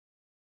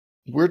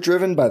We're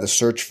driven by the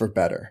search for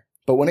better.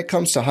 But when it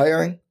comes to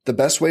hiring, the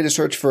best way to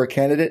search for a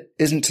candidate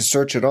isn't to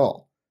search at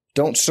all.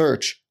 Don't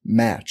search,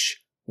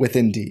 match with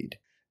Indeed.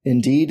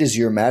 Indeed is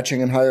your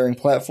matching and hiring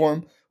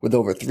platform with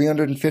over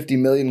 350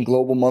 million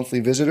global monthly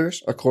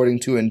visitors,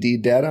 according to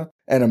Indeed data,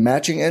 and a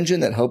matching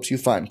engine that helps you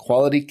find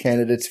quality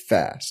candidates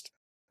fast.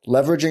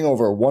 Leveraging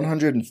over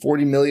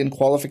 140 million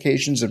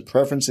qualifications and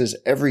preferences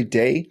every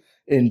day,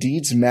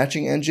 Indeed's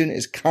matching engine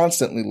is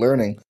constantly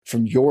learning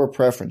from your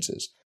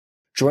preferences.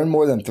 Join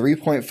more than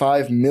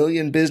 3.5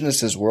 million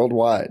businesses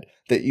worldwide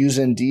that use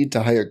Indeed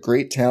to hire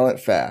great talent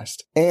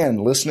fast.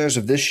 And listeners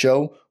of this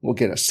show will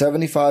get a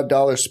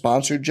 $75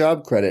 sponsored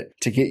job credit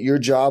to get your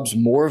jobs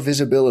more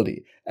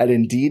visibility at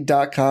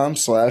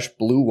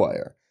Indeed.com/Blue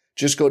Wire.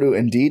 Just go to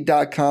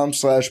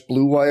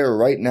Indeed.com/Blue Wire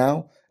right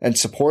now and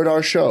support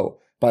our show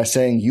by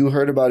saying you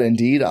heard about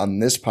Indeed on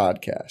this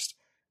podcast.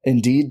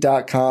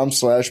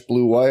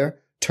 Indeed.com/Blue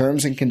Wire.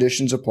 Terms and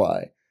conditions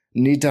apply.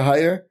 Need to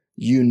hire?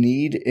 You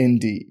need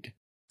Indeed.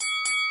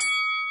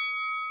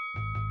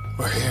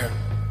 We're here.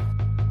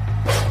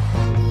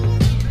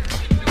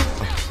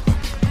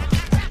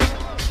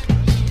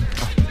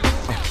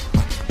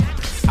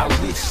 I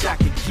wish I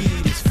could give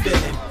you this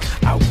feeling.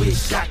 I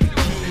wish I could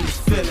give you this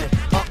feeling.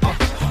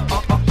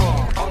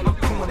 On the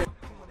corner.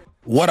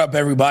 What up,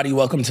 everybody?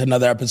 Welcome to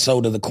another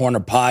episode of the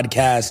Corner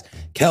Podcast.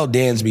 Kel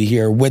Dansby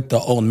here with the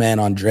old man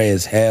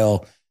Andreas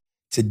Hale.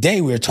 Today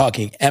we're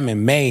talking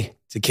MMA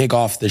to kick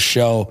off the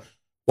show.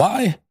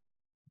 Why?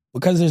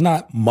 Because there's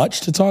not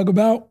much to talk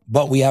about,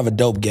 but we have a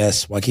dope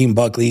guest, Joaquin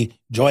Buckley,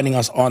 joining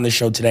us on the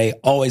show today.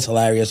 Always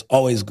hilarious,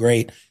 always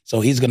great.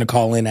 So he's going to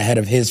call in ahead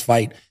of his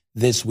fight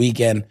this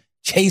weekend,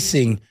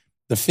 chasing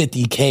the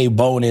 $50K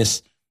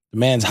bonus. The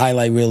man's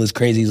highlight reel is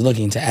crazy. He's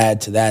looking to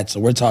add to that. So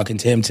we're talking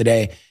to him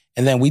today.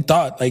 And then we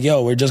thought,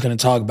 we're just going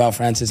to talk about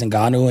Francis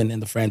Ngannou and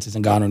the Francis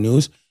Ngannou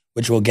news,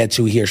 which we'll get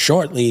to here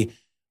shortly.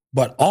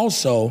 But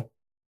also,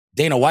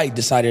 Dana White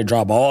decided to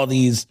drop all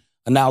these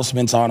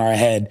announcements on our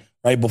head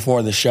right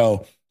before the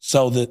show.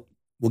 So that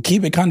we'll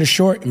keep it kind of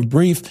short and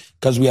brief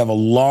because we have a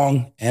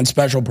long and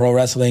special pro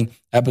wrestling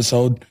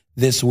episode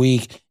this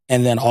week.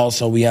 And then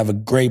also we have a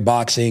great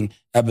boxing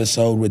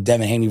episode with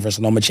Devin Haney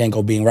versus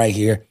Lomachenko being right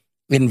here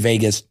in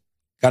Vegas.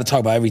 Got to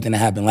talk about everything that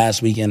happened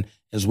last weekend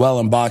as well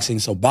in boxing.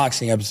 So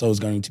boxing episode is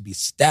going to be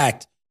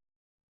stacked.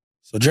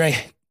 So Dre,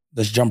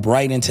 let's jump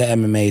right into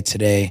MMA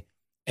today.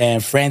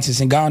 And Francis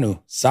Ngannou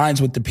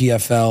signs with the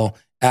PFL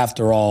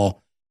after all.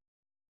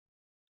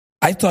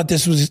 I thought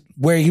this was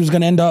where he was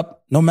going to end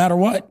up no matter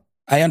what.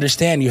 I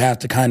understand you have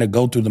to kind of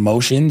go through the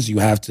motions.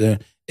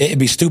 It'd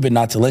be stupid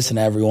not to listen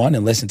to everyone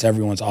and listen to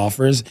everyone's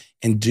offers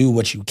and do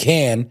what you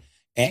can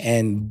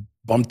and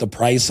bump the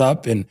price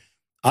up. And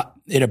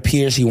it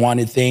appears he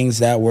wanted things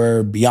that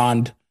were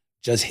beyond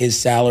just his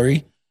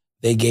salary.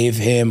 They gave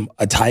him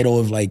a title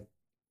of like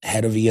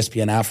head of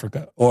ESPN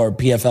Africa or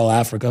PFL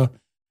Africa.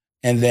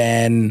 And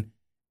then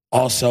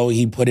also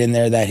he put in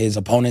there that his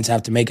opponents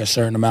have to make a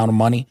certain amount of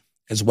money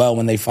as well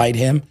when they fight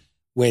him,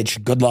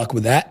 which good luck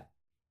with that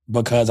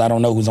because I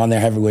don't know who's on their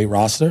heavyweight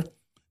roster.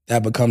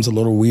 That becomes a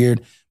little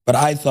weird. But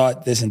I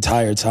thought this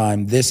entire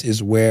time, this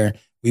is where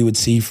we would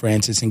see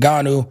Francis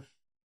Ngannou.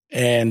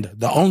 And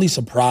the only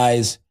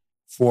surprise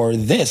for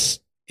this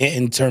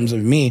in terms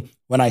of me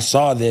when I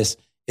saw this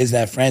is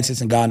that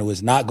Francis Ngannou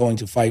is not going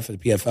to fight for the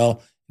PFL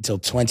until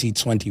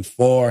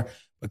 2024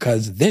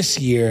 because this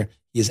year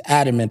he is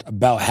adamant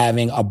about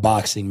having a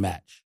boxing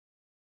match.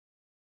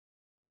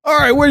 All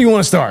right, where do you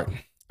want to start?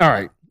 All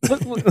right.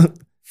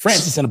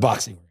 Francis in a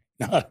boxing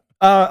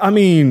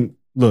ring.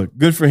 Look,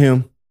 good for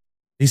him.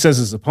 He says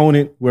his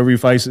opponent, whoever he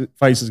fights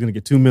is going to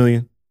get $2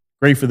 million.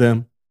 Great for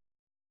them.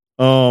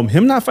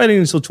 Him not fighting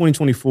until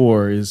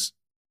 2024 it's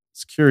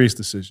a curious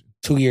decision.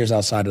 2 years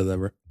outside of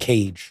the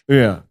cage.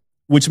 Yeah,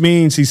 which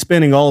means he's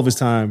spending all of his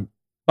time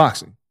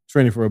boxing,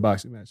 training for a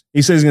boxing match.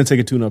 He says he's going to take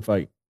a tune-up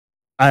fight.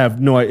 I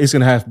have no idea. It's going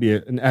to have to be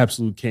an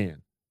absolute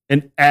can.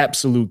 An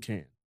absolute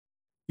can.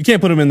 You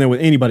can't put him in there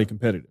with anybody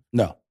competitive.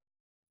 No.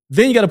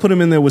 Then you got to put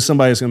him in there with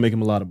somebody that's going to make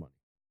him a lot of money.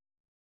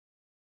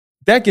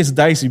 That gets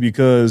dicey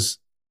because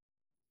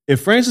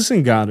if Francis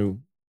Ngannou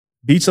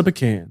beats up a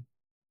can,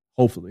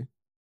 hopefully,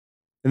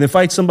 and then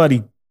fights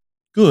somebody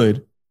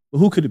good, well,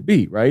 who could it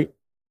be, right?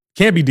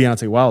 Can't be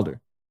Deontay Wilder.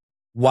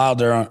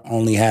 Wilder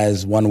only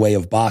has one way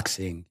of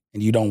boxing,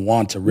 and you don't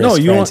want to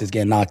risk Francis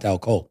getting knocked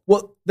out cold.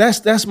 Well,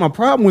 that's my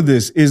problem with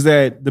this, is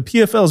that the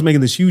PFL is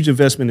making this huge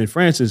investment in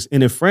Francis,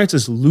 and if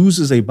Francis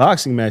loses a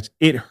boxing match,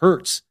 it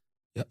hurts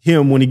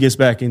him when he gets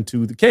back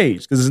into the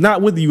cage, because it's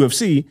not with the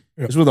UFC.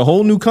 It's with a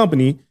whole new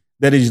company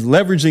that is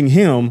leveraging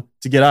him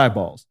to get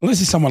eyeballs. Well,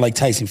 this is someone like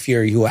Tyson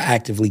Fury who will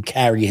actively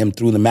carry him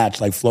through the match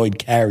like Floyd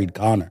carried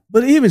Conor.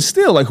 But even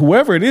still, like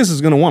whoever it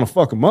is going to want to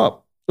fuck him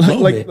up.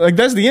 Like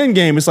that's the end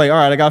game. It's like, all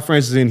right, I got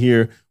Francis in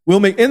here.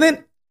 And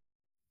then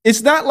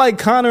it's not like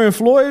Conor and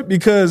Floyd,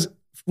 because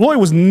Floyd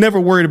was never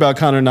worried about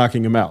Conor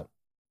knocking him out.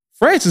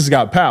 Francis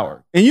got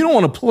power, and you don't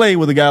want to play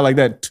with a guy like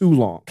that too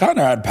long.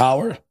 Conor had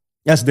power.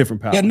 That's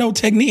different power. He had no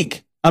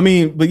technique.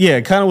 But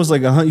yeah, Conor was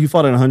like, he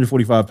fought at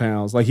 145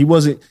 pounds. Like he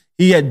wasn't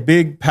he had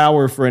big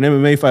power for an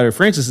MMA fighter.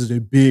 Francis is a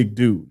big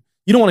dude.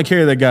 You don't want to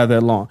carry that guy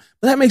that long.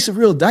 But that makes it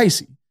real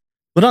dicey.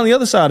 But on the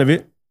other side of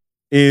it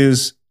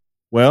is,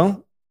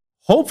 well,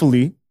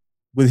 hopefully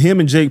with him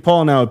and Jake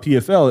Paul now at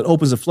PFL, it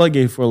opens a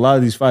floodgate for a lot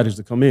of these fighters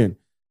to come in.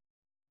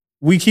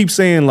 We keep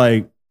saying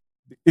like,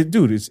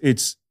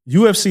 it's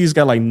UFC's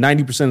got like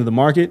 90% of the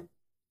market.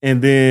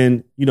 And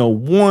then,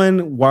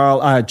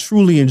 while I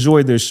truly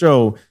enjoyed their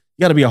show,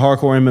 you got to be a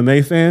hardcore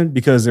MMA fan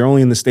because they're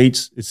only in the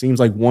States, it seems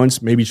like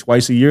once, maybe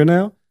twice a year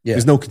now. Yeah.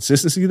 There's no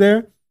consistency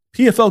there.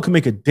 PFL can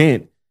make a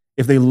dent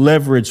if they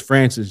leverage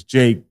Francis,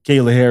 Jake,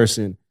 Kayla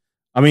Harrison.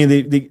 I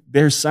mean,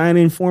 they're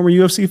signing former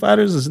UFC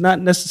fighters is not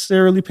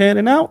necessarily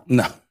panning out.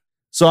 No.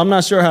 So I'm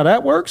not sure how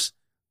that works,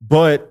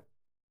 but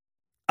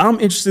I'm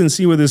interested in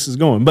see where this is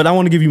going. But I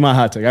want to give you my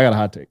hot take. I got a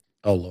hot take.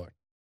 Oh, Lord.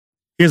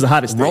 Here's the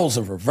hottest take. Roles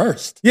are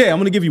reversed. Yeah, I'm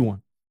going to give you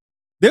one.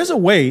 There's a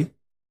way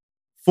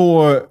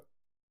for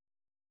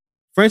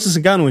Francis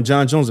Ngannou and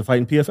John Jones to fight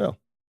in PFL.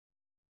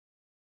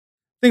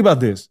 Think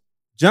about this.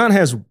 John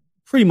has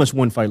pretty much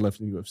one fight left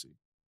in the UFC,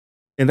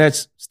 and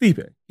that's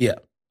Stipe. Yeah.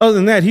 Other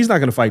than that, he's not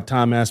going to fight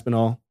Tom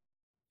Aspinall.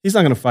 He's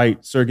not going to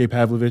fight Sergey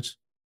Pavlovich.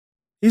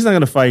 He's not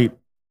going to fight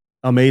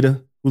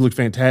Almeida, who looked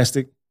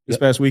fantastic this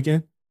past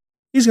weekend.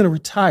 He's going to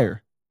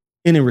retire.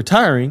 And in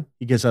retiring,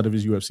 he gets out of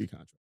his UFC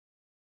contract.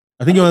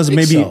 I think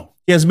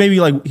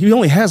he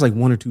only has like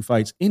one or two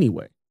fights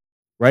anyway,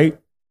 right?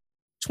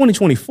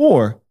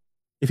 2024,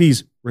 if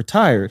he's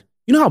retired,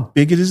 you know how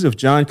big it is if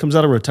John comes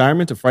out of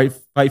retirement to fight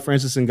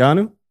Francis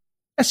Ngannou?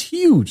 That's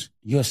huge.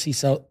 UFC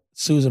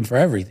sues him for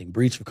everything,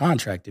 breach of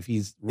contract if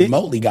he's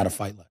remotely got a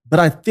fight left.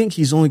 But I think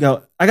he's only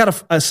got,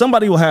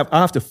 somebody will have,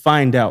 I'll have to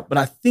find out, but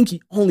I think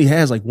he only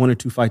has like one or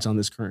two fights on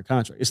this current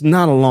contract. It's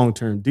not a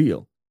long-term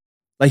deal.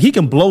 Like he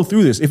can blow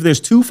through this. If there's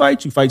two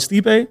fights, you fight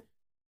Stipe,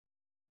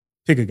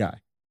 pick a guy.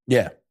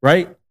 Yeah.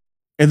 Right?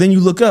 And then you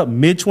look up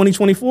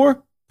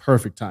mid-2024,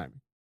 perfect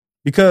timing.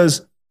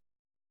 Because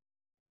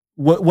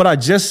what I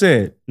just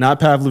said, not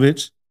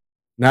Pavlovich,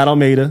 not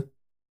Almeida,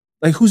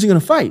 like who's he going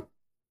to fight?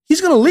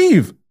 He's going to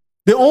leave.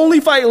 The only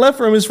fight left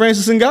for him is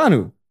Francis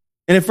Ngannou.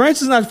 And if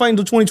Francis is not fighting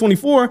until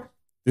 2024,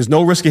 there's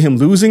no risk of him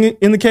losing it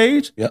in the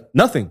cage. Yep.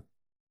 Nothing.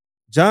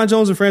 John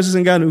Jones and Francis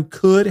Ngannou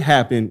could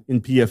happen in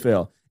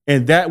PFL,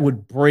 and that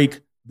would break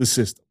the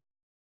system.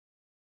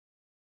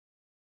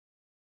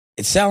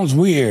 It sounds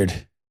weird.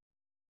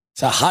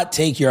 It's a hot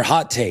take, your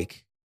hot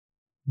take.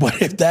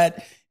 But if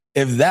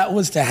that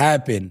was to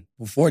happen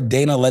before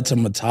Dana lets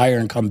him retire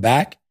and come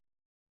back,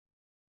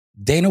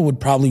 Dana would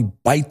probably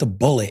bite the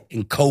bullet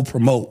and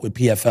co-promote with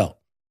PFL.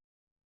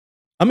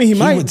 I mean, he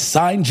would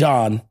sign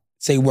John,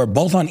 say we're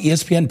both on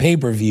ESPN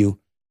pay-per-view,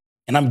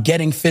 and I'm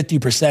getting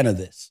 50% of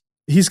this.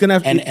 He's gonna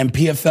have and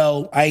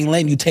PFL, I ain't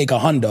letting you take a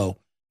hundo,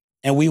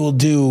 and we will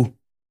do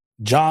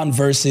John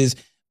versus.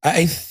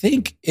 I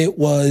think it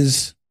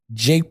was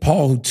Jake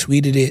Paul who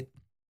tweeted it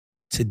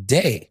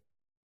today,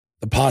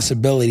 the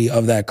possibility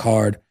of that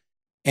card.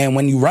 And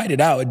when you write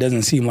it out, it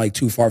doesn't seem like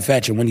too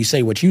far-fetched. And when you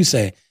say what you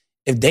say,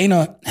 if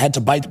Dana had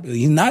to bite,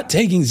 he's not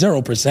taking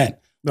 0%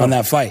 on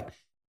that fight.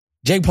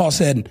 Jake Paul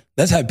said,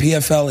 let's have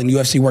PFL and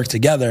UFC work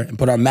together and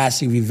put our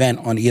massive event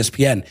on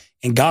ESPN.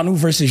 Ngannou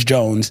versus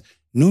Jones,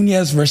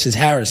 Nunez versus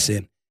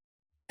Harrison,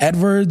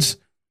 Edwards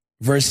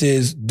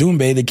versus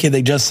Doumbé, the kid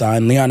they just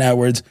signed, Leon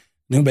Edwards,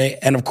 Doumbé,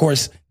 and of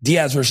course,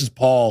 Diaz versus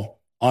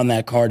Paul on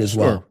that card as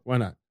well. Sure, why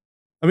not?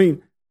 I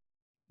mean,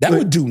 that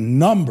would do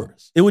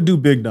numbers. It would do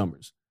big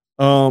numbers.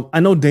 I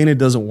know Dana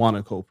doesn't want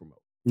to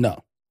co-promote.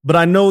 No. But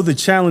I know the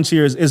challenge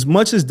here is as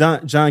much as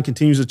John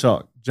continues to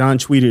talk, John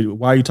tweeted,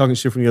 why are you talking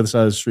shit from the other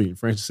side of the street? And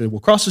Francis said, well,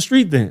 cross the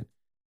street then.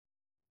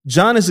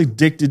 John is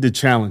addicted to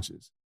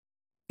challenges.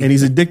 And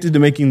he's addicted to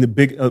making the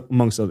big,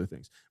 amongst other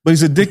things. But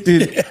he's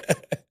addicted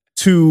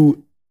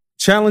to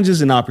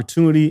challenges and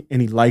opportunity,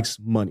 and he likes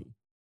money.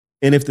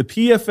 And if the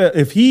PFL,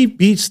 if he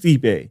beats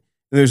Stipe, and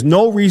there's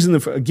no reason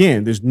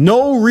there's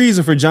no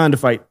reason for John to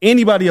fight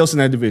anybody else in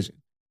that division.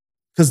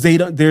 Because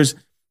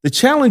the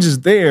challenge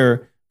is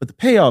there, but the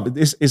payoff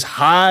is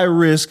high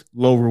risk,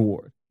 low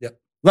reward. Yep.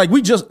 Like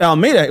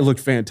Almeida looked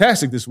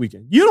fantastic this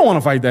weekend. You don't want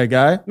to fight that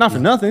guy. Not for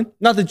nothing.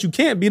 Not that you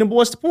can't beat him, but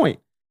what's the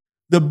point?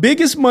 The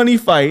biggest money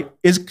fight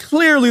is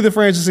clearly the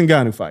Francis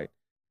Ngannou fight.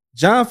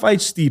 John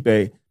fights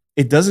Stipe.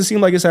 It doesn't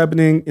seem like it's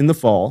happening in the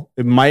fall.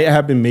 It might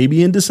happen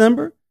maybe in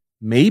December.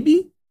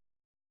 Maybe.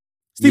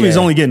 Stipe's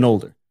only getting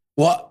older.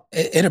 Well,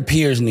 it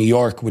appears New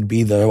York would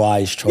be the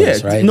wise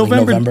choice, right?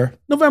 November,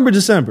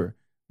 December.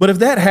 But if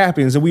that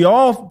happens, and we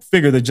all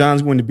figure that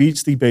John's going to beat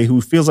Stipe,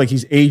 who feels like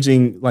he's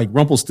aging like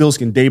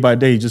Rumpelstiltskin day by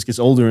day, he just gets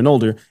older and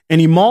older,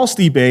 and he mauls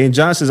Stipe, and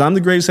John says, I'm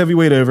the greatest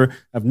heavyweight ever, I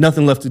have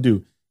nothing left to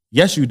do.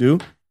 Yes, you do.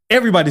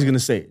 Everybody's going to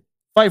say it.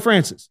 Fight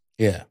Francis.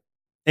 Yeah.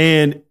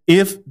 And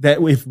if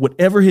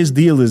whatever his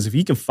deal is, if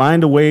he can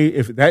find a way,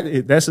 if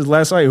that's his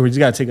last fight, or he's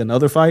got to take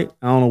another fight,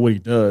 I don't know what he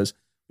does.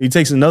 He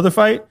takes another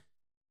fight.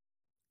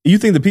 You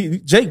think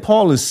Jake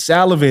Paul is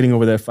salivating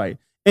over that fight.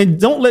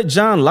 And don't let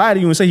John lie to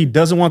you and say he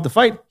doesn't want the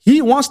fight.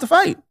 He wants to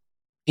fight.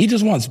 He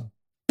just wants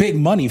big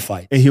money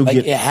fights. And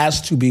it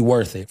has to be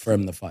worth it for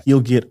him to fight.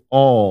 He'll get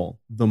all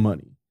the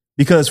money.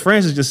 Because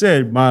Francis just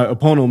said, my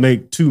opponent will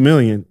make $2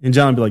 million. And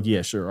John will be like,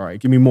 yeah, sure. All right,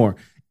 give me more.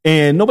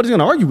 And nobody's going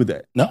to argue with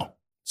that. No.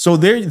 So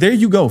there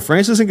you go.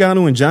 Francis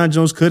Ngannou and John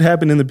Jones could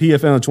happen in the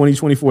PFL in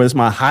 2024. That's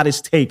my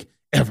hottest take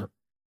ever.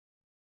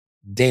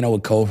 Dana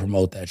would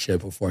co-promote that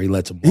shit before he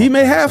lets him walk. He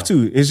may have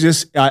to. It's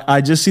just,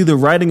 I just see the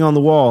writing on the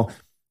wall.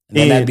 And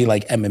then that'd be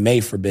like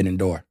MMA Forbidden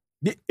Door.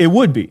 It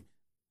would be.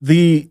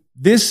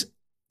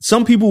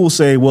 Some people will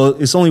say, well,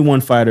 it's only one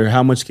fighter.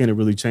 How much can it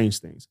really change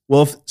things?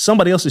 Well, if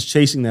somebody else is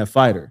chasing that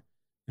fighter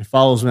and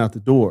follows him out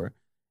the door,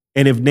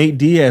 and if Nate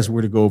Diaz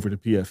were to go over to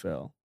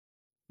PFL,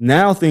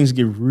 now things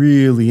get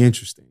really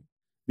interesting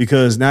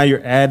because now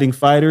you're adding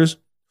fighters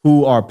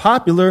who are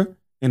popular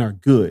and are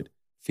good.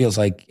 Feels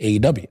like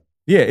AEW.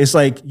 Yeah, it's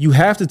like you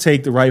have to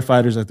take the right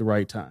fighters at the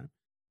right time.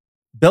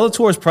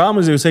 Bellator's problem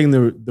is they were taking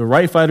the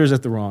right fighters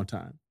at the wrong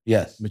time.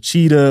 Yes.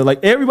 Machida, like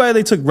everybody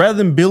they took, rather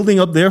than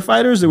building up their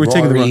fighters, they were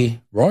taking the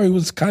wrong. Rory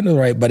was kind of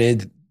right, but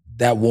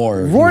that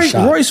war.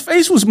 Rory's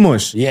face was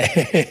mush. Yeah.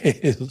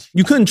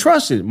 You couldn't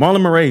trust it.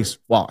 Marlon Moraes,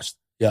 washed.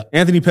 Yeah.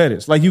 Anthony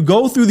Pettis. Like you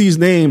go through these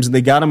names and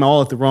they got them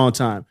all at the wrong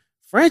time.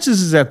 Francis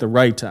is at the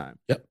right time.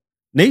 Yep.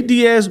 Nate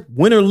Diaz,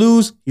 win or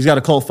lose, he's got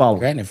a cult following.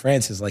 Granted,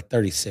 Francis is like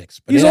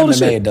 36, but he's in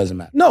MMA, it doesn't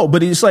matter. No,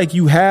 but it's like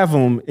you have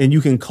him and you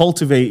can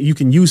cultivate, you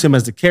can use him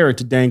as the carrot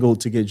to dangle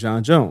to get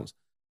John Jones.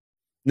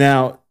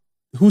 Now,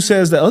 who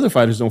says that other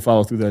fighters don't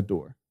follow through that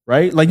door,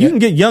 right? Like you can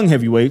get young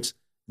heavyweights,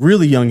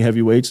 really young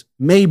heavyweights,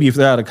 maybe if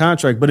they're out of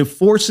contract, but it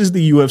forces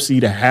the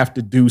UFC to have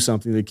to do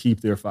something to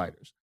keep their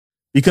fighters.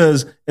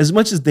 Because as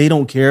much as they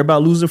don't care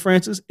about losing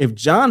Francis, if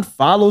John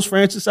follows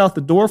Francis out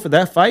the door for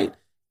that fight,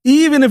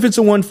 even if it's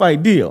a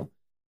one-fight deal,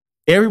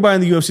 everybody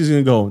in the UFC is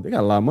going to go, they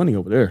got a lot of money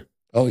over there.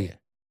 Oh, yeah.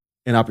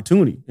 And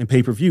opportunity and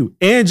pay-per-view.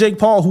 And Jake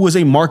Paul, who is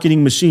a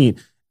marketing machine.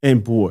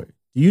 And boy,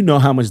 do you know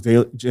how much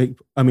Jake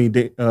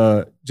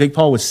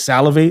Paul would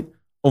salivate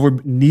over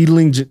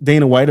needling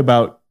Dana White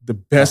about the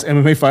best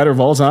MMA fighter of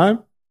all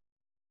time?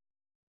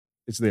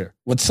 It's there.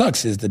 What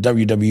sucks is the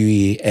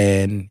WWE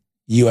and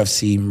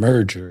UFC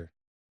merger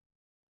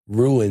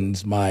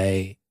ruins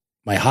my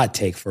hot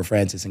take for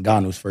Francis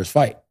Ngannou's first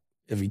fight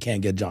if he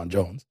can't get John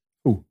Jones.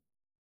 Who?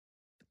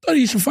 I thought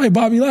he should fight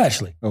Bobby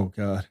Lashley. Oh,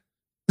 God.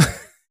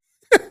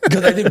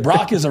 Because I think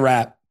Brock is a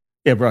wrap.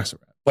 Yeah, Brock's a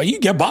wrap. But you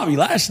get Bobby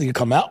Lashley to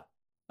come out.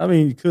 I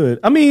mean, you could.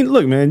 I mean,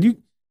 look, man,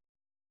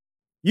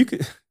 you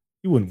could.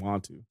 You wouldn't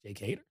want to. Jake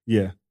Hager?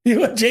 Yeah. You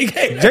want Jake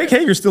Hager? Jake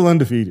Hager's still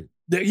undefeated.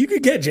 You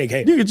could get Jake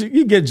Hager.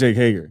 You get Jake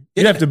Hager.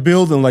 You'd have to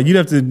build him. Like, you'd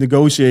have to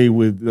negotiate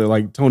with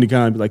like Tony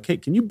Khan and be like, hey,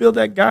 can you build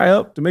that guy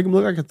up to make him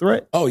look like a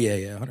threat? Oh, yeah,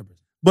 100%.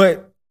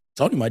 But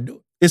Tony might do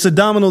it. It's a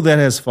domino that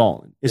has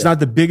fallen. It's not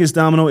the biggest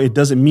domino. It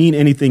doesn't mean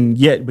anything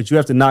yet, but you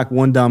have to knock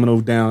one domino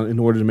down in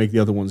order to make the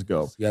other ones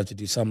go. So you have to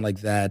do something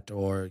like that,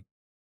 or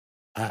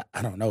I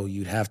don't know.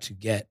 You'd have to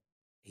get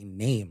a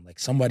name, like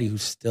somebody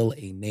who's still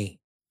a name.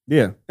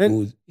 Yeah.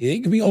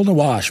 It could be old and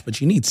washed,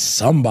 but you need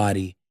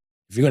somebody,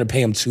 if you're going to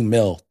pay him $2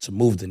 million, to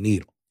move the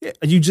needle. Yeah,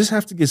 you just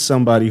have to get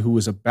somebody who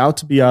is about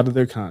to be out of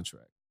their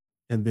contract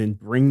and then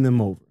bring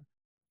them over.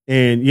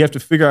 And you have to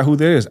figure out who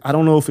that is. I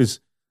don't know if it's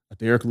a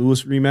Derek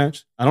Lewis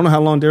rematch. I don't know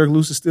how long Derek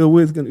Lewis is still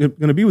going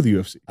to be with the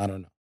UFC. I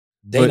don't know.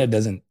 Dana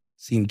doesn't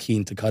seem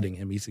keen to cutting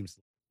him. He seems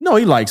to. No,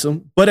 he likes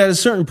him. But at a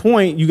certain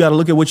point, you got to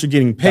look at what you're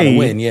getting paid.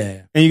 Win,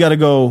 yeah. And you got to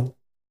go,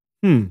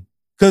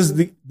 Because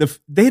they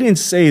didn't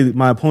say that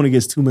my opponent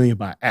gets $2 million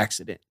by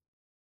accident.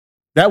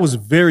 That was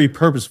very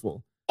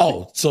purposeful.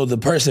 Oh, so the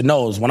person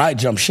knows when I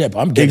jump ship,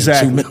 I'm getting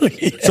 $2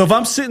 million. So if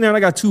I'm sitting there and I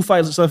got 2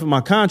 fights left in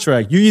my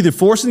contract, you're either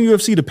forcing the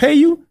UFC to pay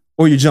you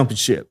or you're jumping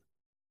ship.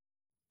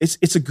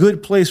 It's a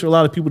good place for a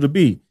lot of people to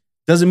be.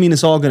 Doesn't mean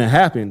it's all going to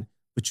happen,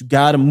 but you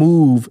got to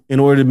move in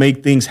order to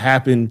make things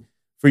happen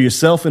for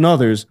yourself and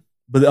others.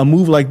 But a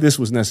move like this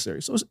was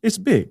necessary. So it's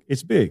big.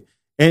 It's big.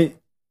 And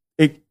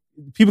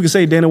people can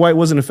say Dana White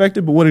wasn't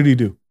effective, but what did he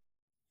do?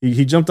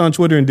 He jumped on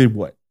Twitter and did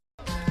what?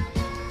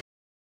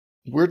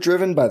 We're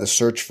driven by the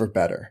search for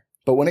better.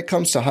 But when it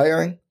comes to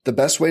hiring, the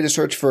best way to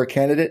search for a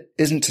candidate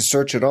isn't to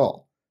search at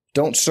all.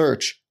 Don't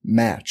search,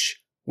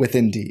 match with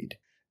Indeed.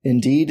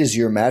 Indeed is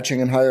your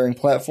matching and hiring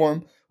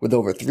platform with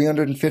over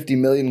 350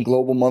 million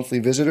global monthly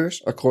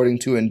visitors, according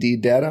to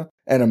Indeed data,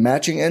 and a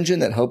matching engine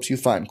that helps you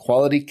find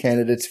quality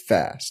candidates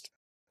fast.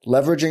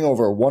 Leveraging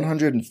over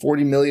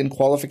 140 million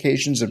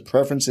qualifications and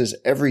preferences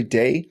every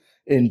day,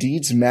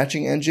 Indeed's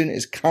matching engine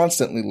is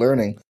constantly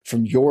learning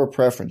from your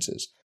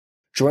preferences.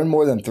 Join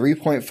more than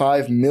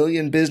 3.5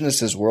 million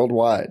businesses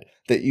worldwide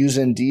that use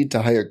Indeed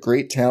to hire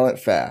great talent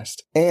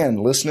fast. And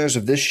listeners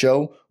of this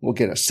show will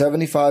get a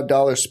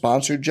 $75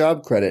 sponsored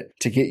job credit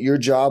to get your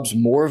jobs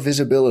more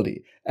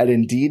visibility at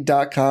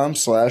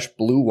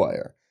Indeed.com/Blue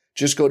Wire.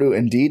 Just go to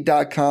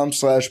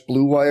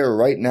Indeed.com/Blue Wire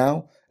right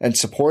now and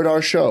support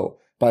our show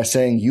by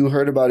saying you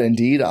heard about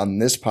Indeed on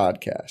this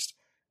podcast.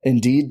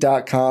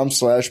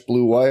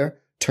 Indeed.com/Blue Wire.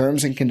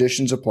 Terms and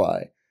conditions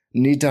apply.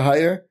 Need to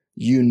hire?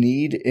 You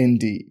need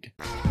Indeed.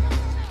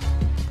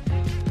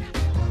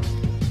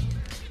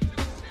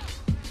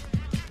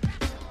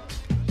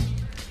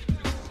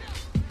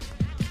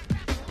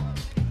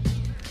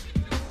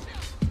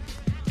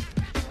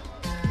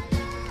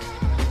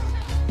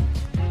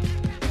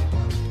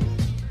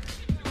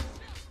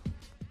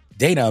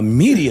 Dana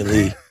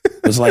immediately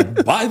was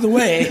like, by the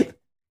way,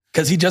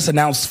 because he just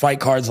announced fight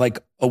cards like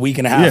a week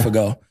and a half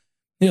ago.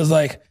 He was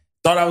like,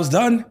 thought I was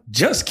done?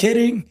 Just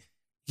kidding.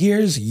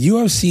 Here's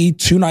UFC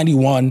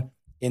 291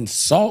 in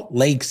Salt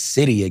Lake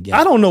City again.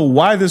 I don't know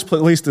why this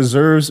place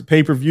deserves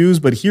pay-per-views,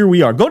 but here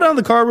we are. Go down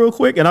the card real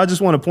quick, and I just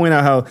want to point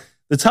out how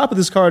the top of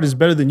this card is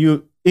better than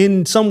you,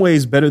 in some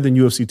ways, better than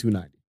UFC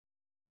 290.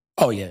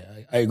 Oh, yeah,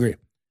 I agree.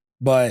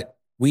 But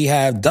we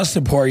have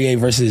Dustin Poirier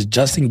versus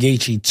Justin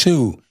Gaethje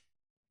 2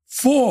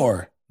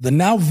 for the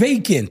now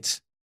vacant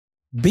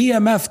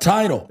BMF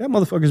title. That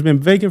motherfucker's been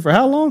vacant for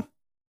how long?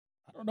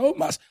 I don't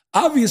know.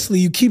 Obviously,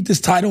 you keep this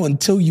title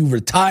until you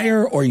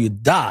retire or you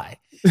die.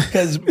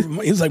 Because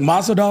he was like,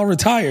 Masvidal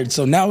retired,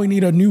 so now we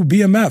need a new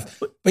BMF.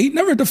 But he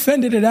never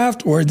defended it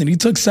afterwards, and he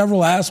took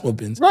several ass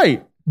whoopings.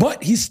 Right.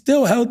 But he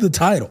still held the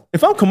title.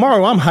 If I'm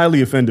Kamaru, I'm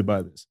highly offended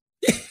by this.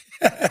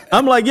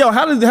 I'm like, yo,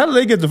 how did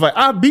they get the fight?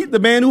 I beat the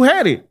man who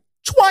had it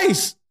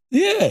twice.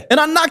 Yeah. And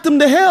I knocked him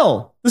to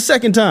hell the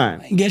second time.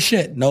 I didn't get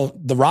shit. No,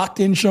 The Rock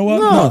didn't show up.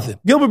 No. Nothing.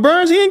 Gilbert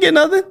Burns, he ain't get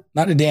nothing.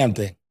 Not a damn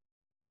thing.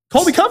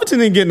 Colby Covington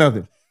didn't get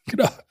nothing.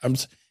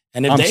 And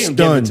if they give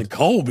it to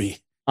Colby.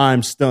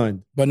 I'm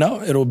stunned. But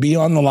no, it'll be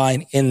on the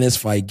line in this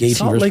fight, Gaethje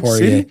Salt versus Lake Poirier.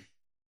 City?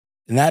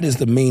 And that is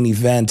the main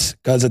event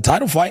because a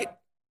title fight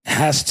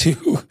has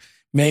to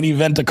main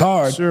event a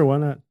card. Sure, why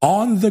not?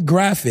 On the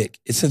graphic,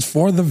 it says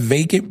for the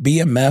vacant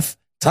BMF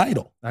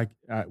title.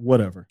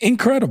 Whatever.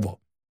 Incredible.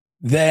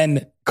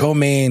 Then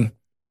co-main,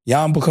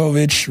 Jan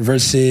Blachowicz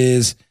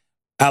versus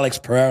Alex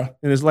Pereira.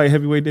 In his light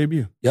heavyweight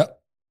debut.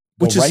 Yep.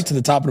 Right to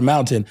the top of the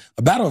mountain.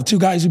 A battle of two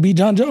guys who beat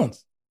John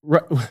Jones.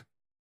 Right.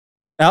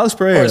 Alex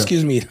Pereira. Or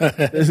excuse me,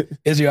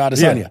 Israel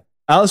Adesanya. Yeah.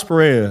 Alex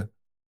Pereira,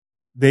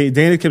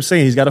 Dana kept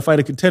saying he's got to fight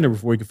a contender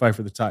before he can fight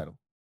for the title,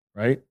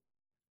 right?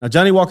 Now,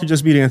 Johnny Walker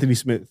just beat Anthony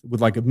Smith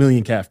with like 1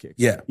 million calf kicks.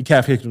 Yeah. He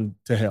calf kicked him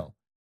to hell.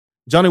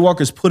 Johnny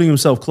Walker's putting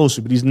himself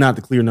closer, but he's not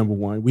the clear number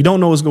one. We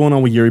don't know what's going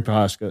on with Yuri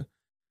Prochazka.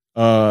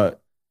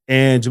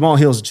 And Jamal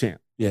Hill's a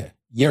champ. Yeah.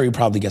 Yuri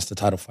probably gets the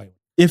title fight.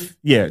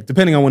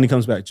 Depending on when he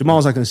comes back.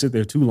 Jamal's not going to sit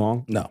there too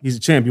long. No. He's a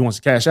champ. He wants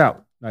to cash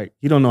out. Like,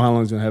 he don't know how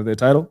long he's going to have that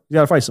title. He's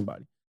got to fight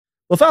somebody.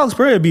 Well, if Alex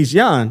Pereira beats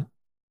Jan,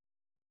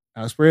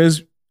 Alex Pereira's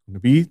going to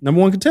be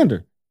number one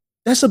contender.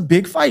 That's a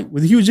big fight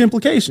with huge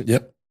implications.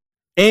 Yep.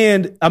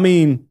 And, I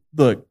mean,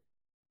 look,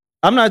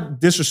 I'm not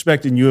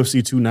disrespecting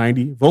UFC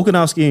 290.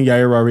 Volkanovski and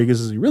Yair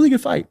Rodriguez is a really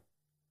good fight.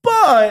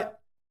 But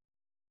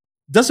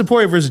Dustin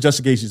Poirier versus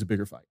Justin Gaethje is a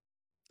bigger fight.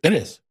 It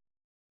is.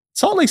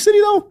 Salt Lake City,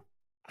 though?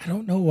 I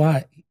don't know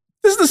why.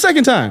 This is the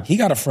second time. He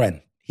got a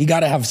friend. He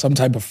got to have some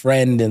type of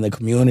friend in the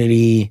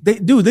community. They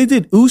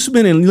did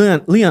Usman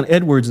and Leon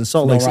Edwards in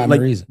Salt Lake City. Rhyme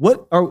or reason.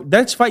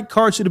 That fight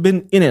card should have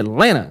been in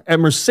Atlanta at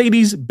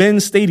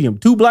Mercedes-Benz Stadium.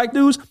 2 black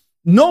dudes.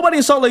 Nobody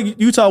in Salt Lake,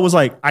 Utah was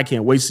like, I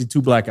can't wait to see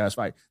 2 black guys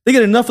fight. They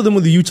get enough of them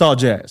with the Utah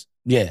Jazz.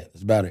 Yeah,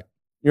 that's about it.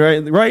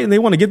 You're right? And they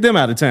want to get them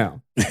out of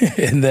town.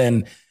 And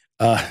then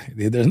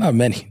there's not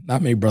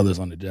many brothers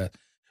on the Jazz.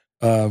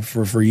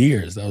 For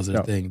years, that was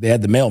their thing. They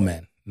had the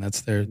mailman, and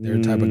that's their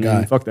type of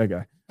guy. Fuck that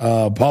guy.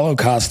 Paulo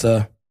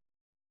Costa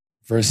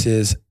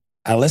versus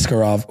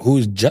Aliskerov,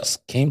 who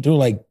just came through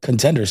like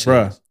contender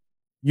series. Bruh,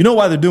 you know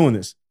why they're doing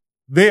this?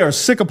 They are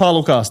sick of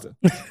Paulo Costa.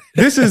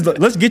 This is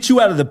let's get you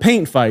out of the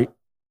paint fight,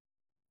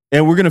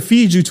 and we're gonna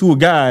feed you to a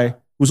guy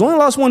who's only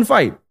lost 1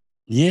 fight.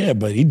 Yeah,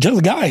 but he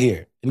just got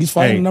here, and he's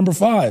fighting number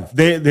 5.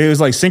 There's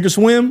like sink or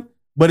swim,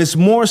 but it's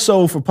more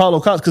so for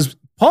Paulo Costa because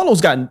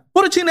Paulo's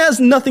Butatino has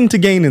nothing to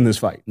gain in this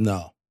fight.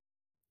 No.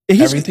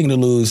 Everything to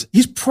lose.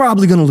 He's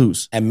probably going to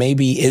lose. And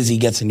maybe Izzy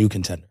gets a new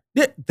contender.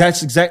 Yeah,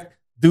 that's exact.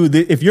 Dude,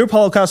 if you're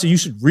Paulo Costa, you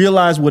should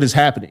realize what is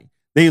happening.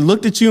 They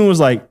looked at you and was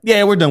like,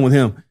 yeah, we're done with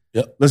him.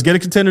 Yep. Let's get a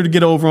contender to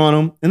get over on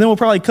him, and then we'll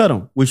probably cut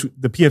him, which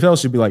the PFL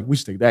should be like, we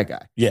should take that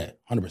guy. Yeah,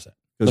 100%.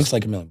 Looks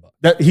like $1 million.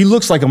 He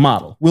looks like a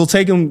model. We'll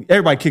take him.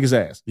 Everybody kick his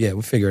ass. Yeah,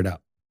 we'll figure it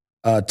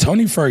out.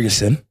 Tony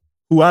Ferguson.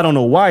 Who I don't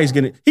know why he's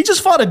getting. He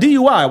just fought a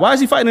DUI. Why is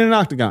he fighting in an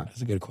octagon?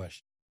 That's a good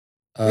question.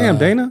 Damn,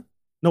 Dana.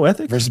 No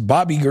ethics? Versus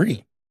Bobby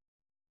Green.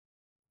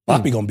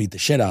 Bobby gonna beat the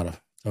shit out of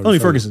Tony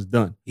Ferguson's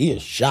done. He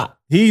is shot.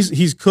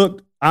 He's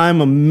cooked. I'm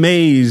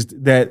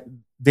amazed that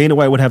Dana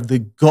White would have the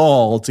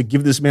gall to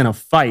give this man a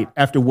fight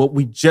after what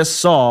we just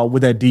saw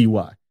with that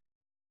DUI.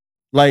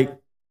 Like,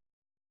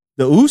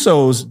 the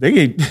Usos,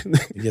 they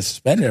get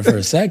suspended for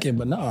a second,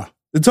 but nah.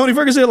 The Tony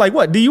Ferguson, like,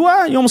 what,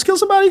 DUI? You almost killed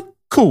somebody?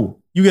 Cool.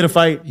 You get a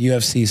fight.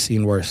 UFC's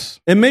seen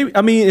worse. And maybe,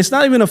 I mean, it's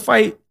not even a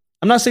fight.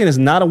 I'm not saying it's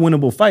not a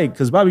winnable fight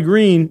because Bobby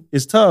Green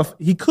is tough.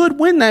 He could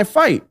win that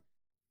fight.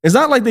 It's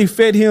not like they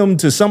fed him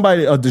to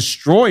somebody, a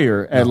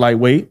destroyer at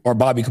lightweight. Or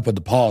Bobby could put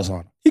the paws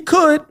on him. He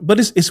could, but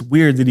it's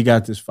weird that he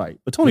got this fight.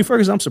 But Tony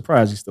Ferguson, I'm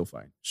surprised he's still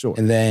fighting. Sure.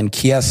 And then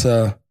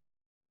Chiesa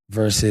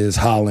versus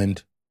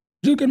Holland.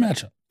 It's a good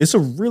matchup. It's a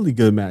really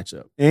good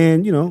matchup.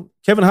 And, you know,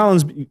 Kevin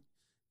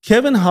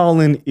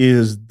Holland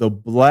is the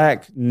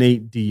black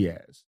Nate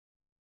Diaz.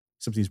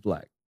 Except he's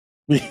black.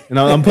 And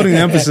I'm putting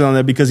emphasis on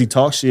that because he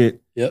talks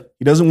shit. Yep.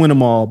 He doesn't win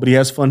them all, but he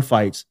has fun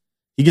fights.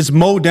 He gets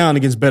mowed down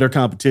against better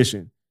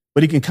competition.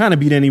 But he can kind of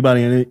beat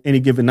anybody on any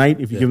given night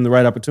if you give him the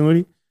right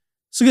opportunity.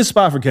 It's a good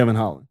spot for Kevin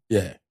Holland.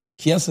 Yeah.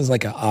 Chiesa is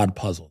like an odd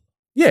puzzle.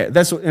 Yeah,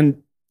 that's what,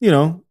 and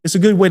it's a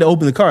good way to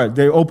open the card.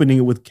 They're opening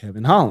it with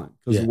Kevin Holland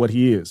because of what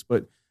he is.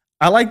 But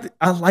I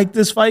like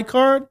this fight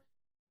card.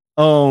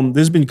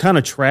 There's been kind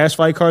of trash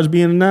fight cards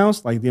being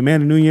announced, like the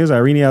Amanda Nunes,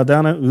 Irene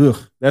Aldana.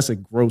 Ugh, that's a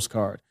gross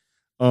card.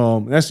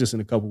 That's just in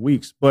a couple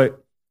weeks.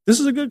 But this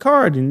is a good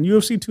card. And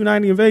UFC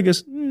 290 in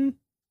Vegas,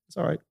 it's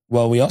all right.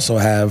 Well, we also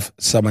have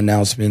some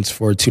announcements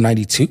for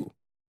 292.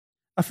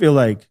 I feel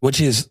like.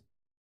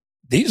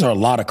 These are a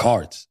lot of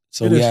cards.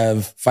 So we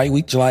have Fight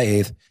Week July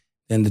 8th,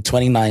 then the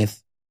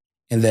 29th,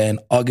 and then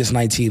August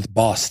 19th,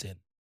 Boston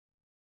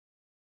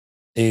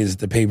is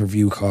the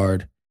pay-per-view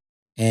card.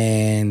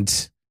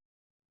 And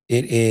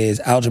it is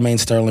Aljamain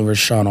Sterling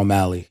versus Sean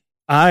O'Malley.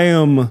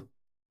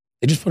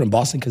 They just put in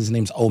Boston because his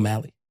name's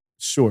O'Malley.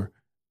 Sure.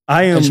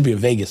 That should be a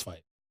Vegas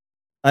fight.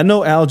 I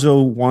know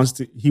Aljo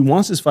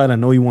wants this fight. I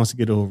know he wants to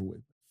get it over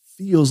with.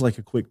 Feels like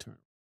a quick turn.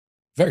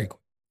 Very quick.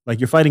 Like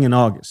you're fighting in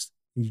August.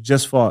 You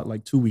just fought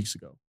like 2 weeks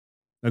ago.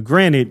 Now,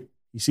 granted,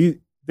 you see,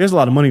 there's a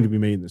lot of money to be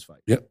made in this fight.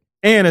 Yep.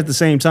 And at the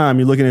same time,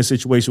 you're looking at a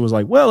situation was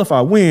like, well, if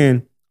I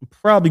win, I'm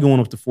probably going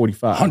up to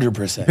 45.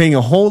 100%. Paying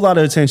a whole lot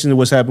of attention to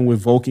what's happened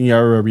with Volk and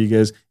Yair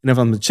Rodriguez. And if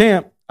I'm the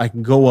champ, I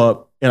can go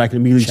up and I can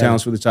immediately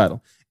challenge for the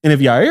title. And if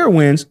Yair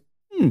wins,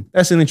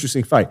 that's an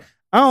interesting fight.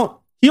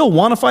 He'll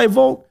want to fight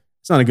Volk.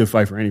 It's not a good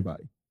fight for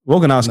anybody.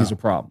 Volkanovski's a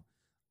problem.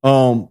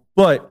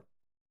 But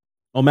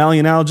O'Malley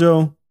and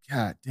Aljo,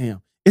 god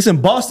damn. It's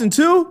in Boston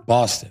too?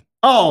 Boston.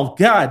 Oh,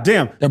 god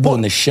damn. They're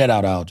pulling the shit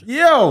out of Aljo.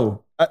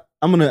 Yo,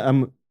 I'm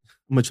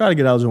gonna try to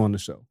get Aljo on the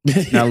show.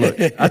 Now look,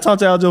 I talk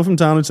to Aljo from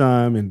time to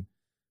time,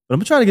 but I'm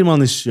gonna try to get him on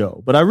this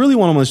show. But I really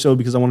want him on the show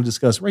because I want to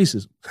discuss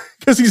racism.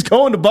 Because he's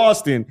going to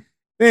Boston.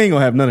 They ain't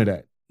gonna have none of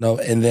that. No,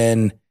 and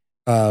then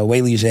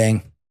Weili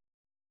Zhang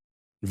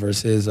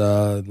versus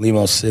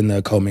Lemos in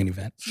the co-main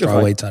event.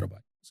 Strawweight title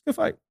fight. It's a good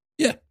fight.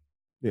 Yeah.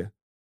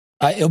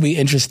 Yeah. It'll be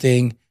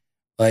interesting.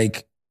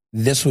 Like,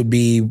 this would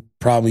be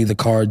probably the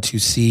card to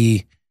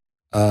see.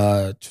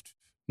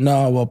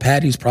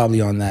 Patty's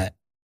probably on that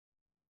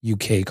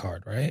UK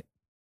card, right?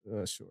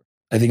 Sure.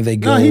 I think they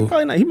go. No, he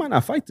probably not. He might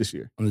not fight this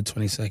year. On the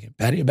 22nd.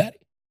 Patty or Batty?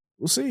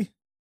 We'll see.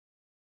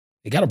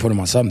 They got to put him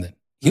on something.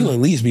 He'll at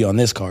least be on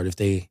this card if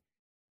they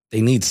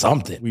need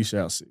something. We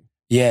shall see.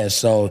 Yeah,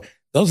 so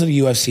those are the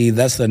UFC.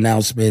 That's the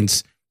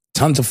announcements.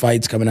 Tons of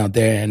fights coming out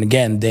there. And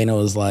again, Dana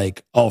was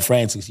like, oh,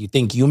 Francis, you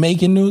think you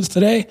making news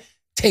today?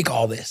 Take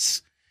all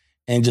this.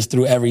 And just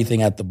threw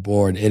everything at the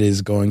board. It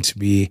is going to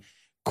be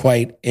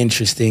quite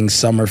interesting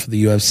summer for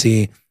the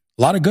UFC.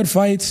 A lot of good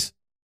fights.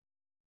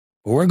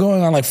 But we're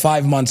going on like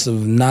 5 months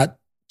of not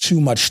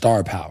too much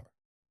star power.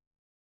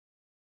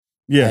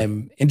 Yeah.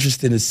 I'm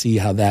interested to see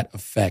how that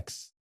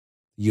affects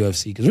the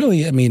UFC. Because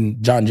really, I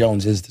mean, John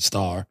Jones is the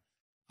star.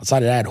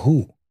 Outside of that,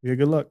 who? Yeah,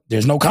 good luck.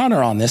 There's no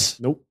Conor on this.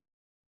 Nope.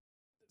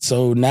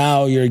 So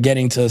now you're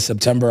getting to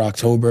September,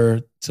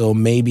 October, till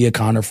maybe a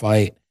Conor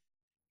fight.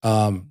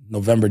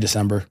 November,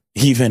 December,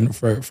 even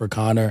for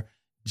Conor.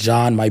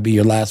 John might be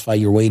your last fight.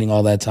 You're waiting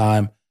all that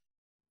time.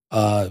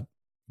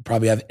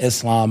 Probably have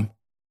Islam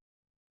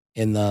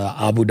in the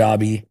Abu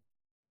Dhabi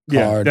card.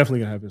 Yeah, definitely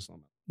gonna have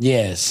Islam.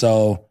 Yeah,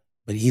 so,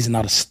 but he's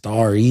not a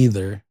star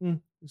either.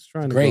 He's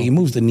trying to Great, he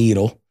moves the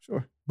needle.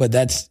 Sure.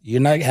 But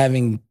you're not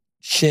having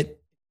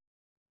shit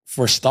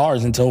for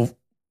stars until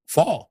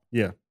fall.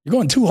 Yeah. You're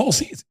going 2 whole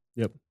seasons.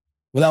 Yep.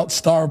 Without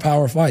star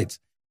power fights.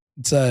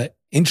 It's a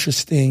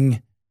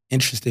interesting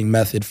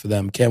method for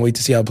them. Can't wait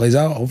to see how it plays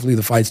out. Hopefully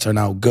the fights turn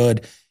out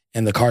good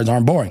and the cards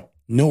aren't boring.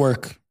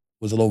 Newark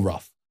was a little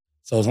rough.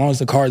 So as long as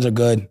the cards are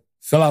good,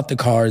 fill out the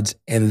cards,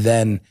 and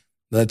then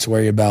let's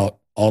worry about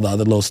all the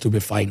other little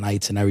stupid fight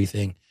nights and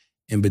everything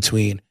in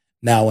between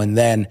now and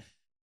then.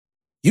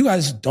 You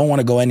guys don't want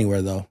to go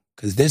anywhere, though,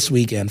 because this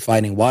weekend,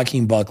 fighting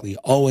Joaquin Buckley,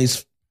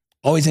 always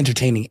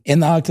entertaining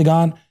in the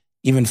octagon,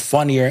 even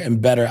funnier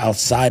and better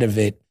outside of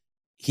it.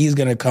 He's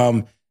going to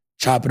come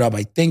chop it up.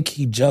 I think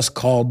he just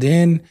called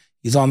in.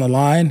 He's on the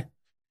line.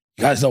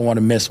 You guys don't want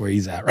to miss where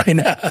he's at right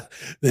now.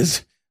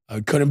 I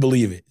couldn't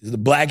believe it. It's the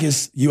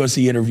blackest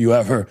UFC interview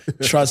ever.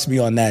 Trust me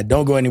on that.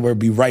 Don't go anywhere.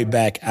 Be right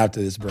back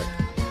after this break.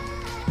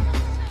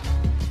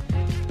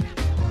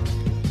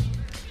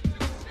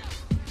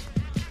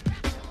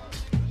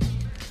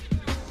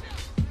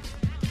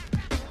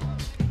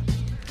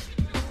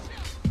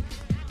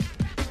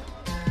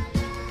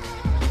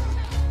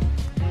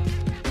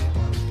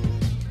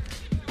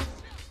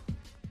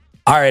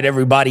 All right,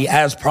 everybody.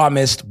 As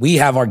promised, we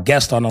have our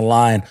guest on the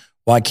line,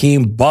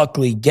 Joaquin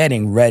Buckley,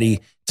 getting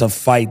ready to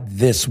fight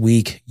this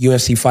week.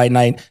 UFC Fight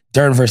Night,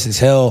 Dern versus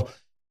Hill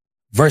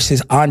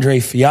versus Andre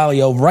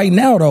Fialho. Right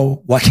now,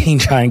 though, Joaquin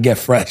trying to get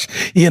fresh.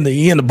 He in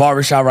the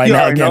barbershop right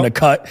now, getting a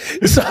cut.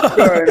 So,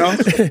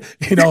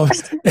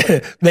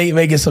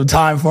 making some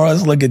time for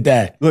us. Look at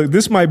that. Look,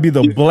 this might be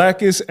the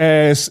blackest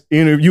ass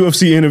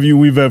UFC interview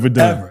we've ever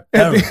done.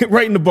 Ever.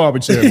 Right in the barber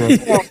chair, bro.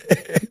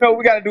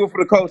 We got to do it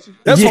for the culture.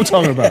 That's what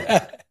I'm talking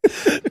about.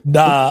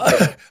 Nah,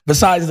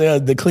 besides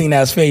the clean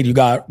ass fade you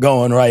got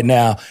going right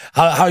now,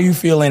 how you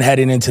feeling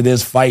heading into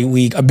this fight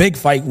week? A big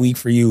fight week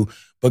for you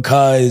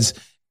because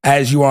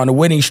as you were on a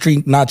winning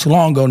streak not too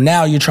long ago,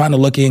 now you're trying to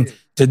looking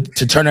to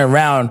turn it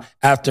around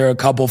after a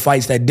couple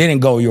fights that didn't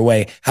go your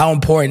way. How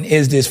important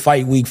is this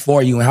fight week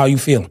for you, and how you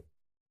feeling?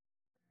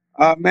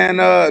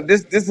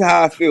 This is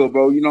how I feel,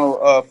 bro.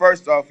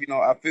 First off,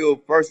 I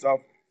feel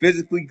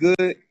physically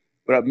good,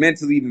 but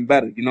mentally even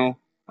better,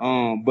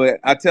 But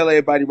I tell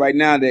everybody right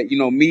now that,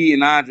 me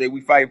and Andre,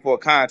 we fighting for a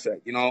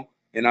contract,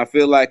 and I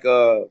feel like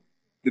the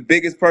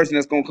biggest person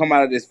that's gonna come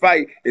out of this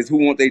fight is who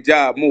want their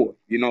job more,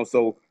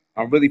 So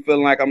I'm really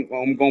feeling like I'm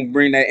gonna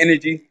bring that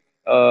energy,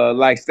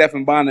 like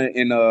Stephen Bonner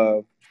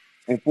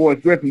and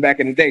Forrest Griffin back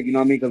in the day, you know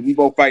what I mean? Because we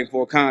both fighting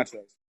for a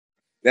contract.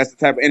 That's the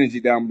type of energy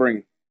that I'm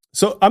bringing.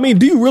 So, I mean,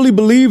 do you really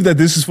believe that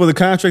this is for the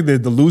contract,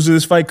 that the loser of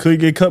this fight could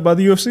get cut by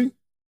the UFC?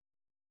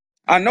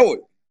 I know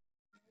it.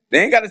 They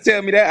ain't got to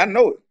tell me that. I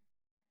know it.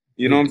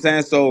 You know what I'm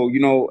saying? So,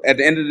 at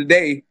the end of the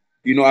day,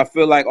 I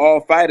feel like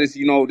all fighters,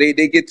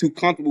 they get too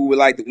comfortable with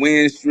like the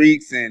win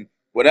streaks and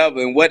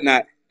whatever and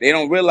whatnot. They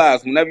don't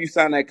realize whenever you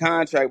sign that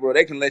contract, bro,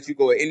 they can let you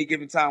go at any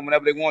given time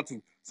whenever they want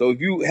to. So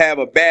if you have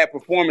a bad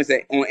performance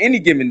on any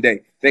given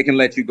day, they can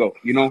let you go,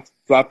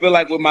 So I feel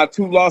like with my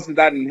 2 losses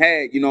I done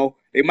had,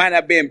 they might not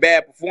have been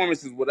bad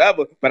performances,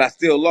 whatever, but I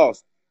still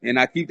lost. And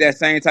I keep that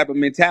same type of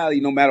mentality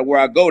no matter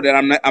where I go, that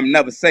I'm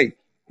never safe,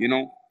 I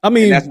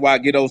mean, and that's why I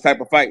get those type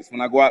of fights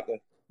when I go out there.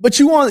 But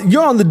you're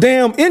on the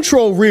damn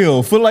intro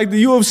reel for like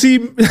the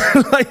UFC.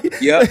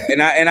 Yeah,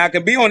 and I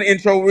can be on the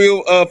intro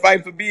reel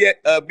fighting for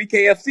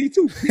BKFC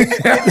too.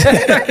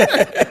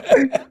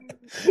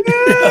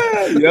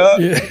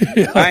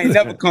 Yeah. I ain't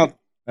never comfortable.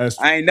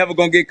 I ain't never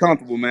gonna get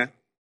comfortable, man.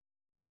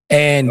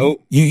 And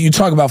you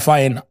talk about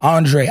fighting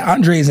Andre.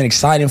 Andre is an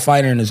exciting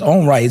fighter in his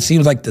own right. It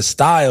seems like the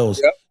styles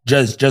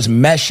just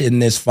mesh in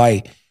this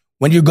fight.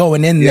 When you're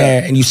going in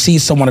there and you see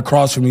someone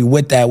across from you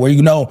with that, where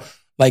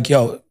like,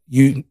 yo,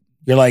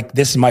 you're like,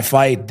 this is my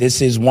fight.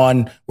 This is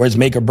one where it's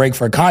make or break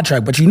for a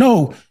contract. But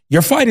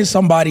you're fighting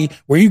somebody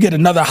where you get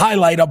another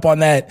highlight up on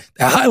that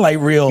highlight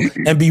reel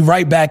and be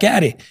right back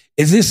at it.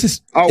 In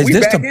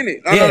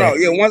it. No.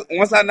 Yeah,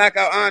 once I knock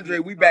out Andre,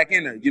 we back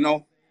in there,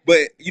 But,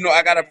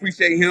 I got to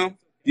appreciate him.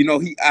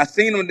 I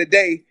seen him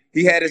today.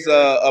 He had his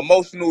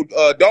emotional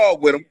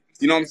dog with him.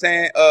 You know what I'm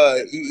saying?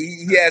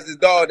 He has his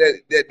dog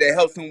that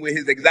helps him with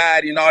his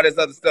anxiety and all this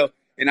other stuff.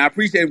 And I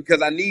appreciate him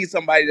because I need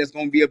somebody that's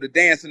going to be able to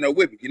dance in there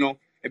with me,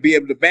 and be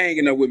able to bang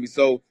in there with me.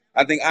 So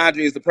I think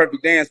Andre is the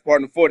perfect dance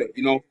partner for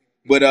that,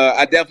 But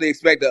I definitely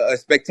expect a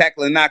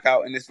spectacular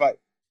knockout in this fight.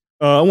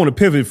 I want to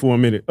pivot for a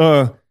minute.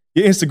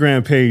 Your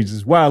Instagram page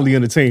is wildly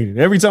entertaining.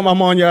 Every time I'm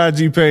on your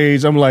IG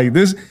page, I'm like,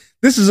 this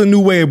is a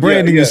new way of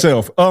branding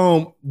yourself.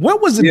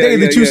 What was the day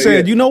that you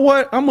said, you know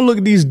what? I'm going to look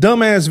at these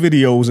dumbass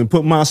videos and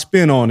put my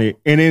spin on it.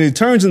 And then it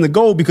turns into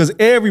gold because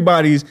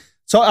everybody's,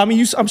 so I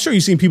mean, I'm sure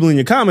you've seen people in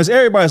your comments.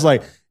 Everybody's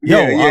like,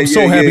 I'm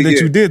so happy that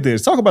you did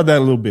this. Talk about that a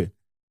little bit.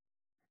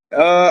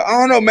 I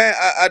don't know, man.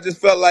 I just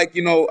felt like,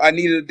 I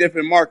needed a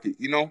different market,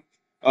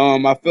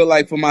 I feel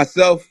like for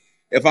myself,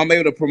 if I'm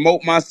able to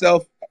promote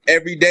myself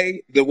every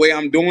day the way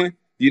I'm doing,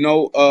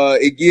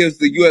 it gives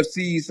the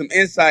UFC some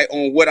insight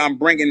on what I'm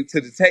bringing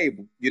to the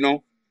table,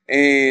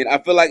 and I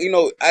feel like,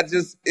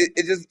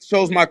 it just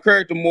shows my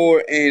character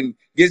more and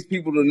gets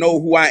people to know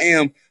who I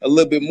am a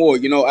little bit more.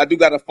 I do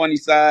got a funny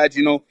side,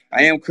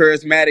 I am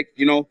charismatic,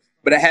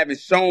 but I haven't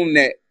shown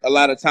that a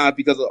lot of times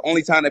because the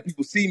only time that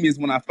people see me is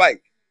when I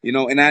fight, and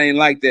I didn't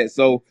like that.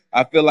 So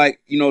I feel like,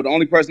 the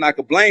only person I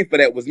could blame for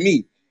that was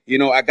me.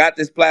 I got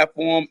this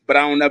platform, but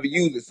I don't ever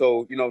use it.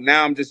 So,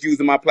 now I'm just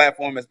using my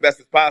platform as best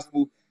as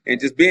possible and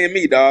just being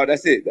me, dog.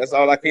 That's it. That's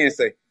all I can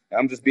say.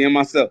 I'm just being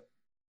myself.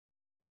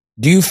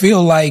 Do you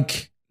feel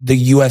like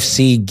the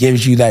UFC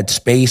gives you that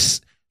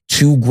space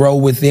to grow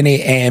within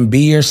it and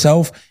be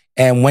yourself?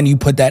 And when you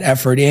put that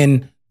effort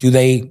in, do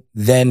they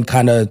then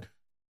kind of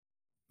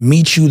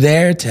meet you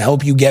there to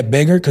help you get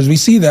bigger? Because we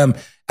see them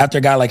after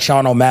a guy like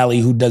Sean O'Malley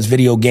who does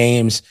video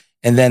games,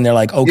 and then they're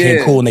like,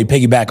 okay, cool, and they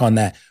piggyback on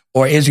that.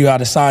 Or Israel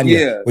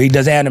Adesanya, where he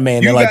does anime,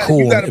 and they're like,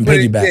 cool, and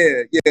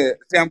piggyback.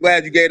 See, I'm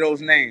glad you gave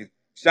those names.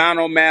 Sean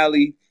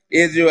O'Malley,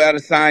 Israel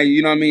Adesanya,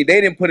 you know what I mean?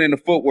 They didn't put in the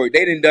footwork.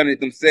 They didn't done it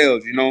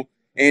themselves, And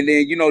then,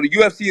 the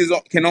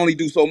UFC can only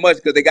do so much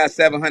because they got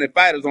 700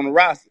 fighters on the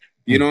roster.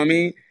 You know what I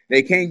mean?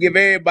 They can't give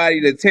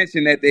everybody the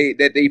attention that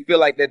they feel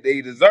like that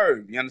they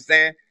deserve. You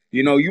understand?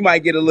 You might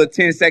get a little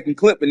 10-second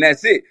clip and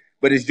that's it.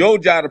 But it's your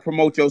job to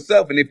promote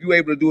yourself. And if you're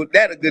able to do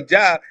that a good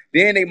job,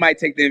 then they might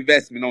take the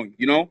investment on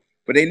you,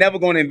 But they never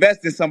going to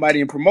invest in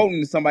somebody and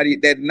promoting somebody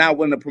that's not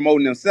willing to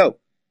promote themselves.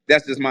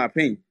 That's just my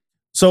opinion.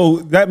 So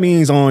that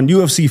means on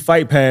UFC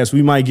Fight Pass,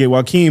 we might get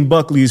Joaquin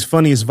Buckley's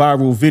funniest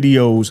viral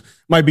videos.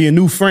 Might be a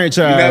new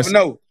franchise. You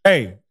never know.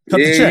 Hey, cut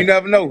the check. You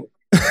never know.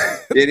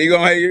 They're going to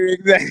have your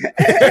exact.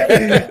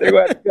 They're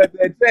going to cut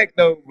that check,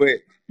 though. But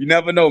you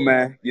never know,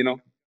 man. You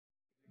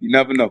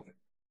never know.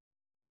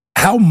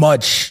 How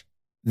much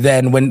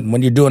then,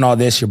 when you're doing all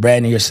this, you're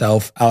branding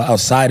yourself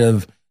outside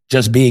of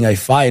just being a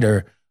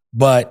fighter,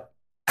 but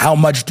how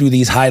much do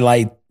these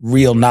highlight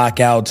reel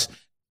knockouts,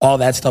 all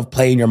that stuff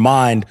play in your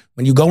mind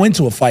when you go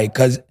into a fight?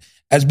 Because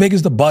as big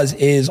as the buzz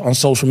is on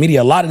social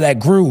media, a lot of that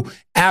grew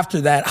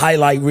after that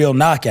highlight reel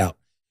knockout.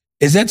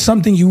 Is that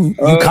something you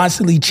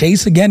constantly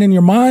chase again in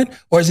your mind?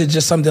 Or is it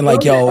just something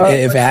like, yo,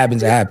 if it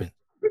happens, it happens?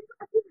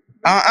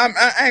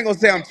 I ain't gonna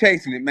say I'm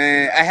chasing it,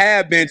 man. I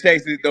have been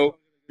chasing it though.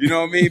 You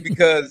know what I mean?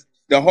 Because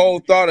the whole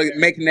thought of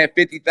making that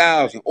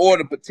 50,000 or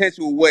the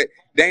potential of what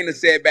Dana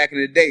said back in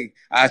the day,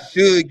 I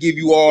should give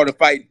you all the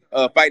fight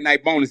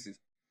night bonuses.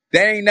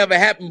 That ain't never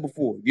happened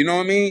before. You know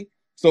what I mean?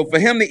 So for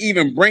him to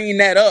even bring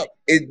that up,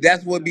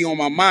 that's what be on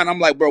my mind. I'm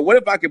like, bro, what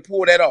if I could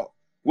pull that off?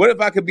 What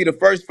if I could be the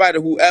first fighter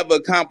who ever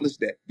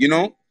accomplished that? You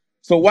know?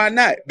 So why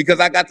not? Because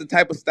I got the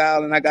type of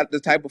style and I got the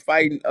type of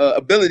fighting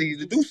ability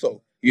to do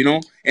so. You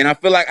know? And I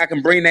feel like I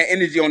can bring that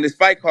energy on this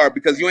fight card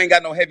because you ain't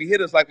got no heavy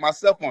hitters like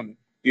myself on it.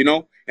 You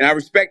know? And I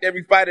respect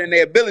every fighter and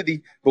their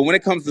ability, but when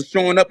it comes to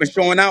showing up and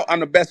showing out, I'm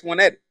the best one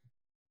at it.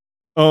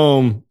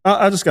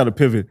 I just got to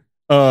pivot.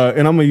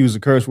 And I'm going to use a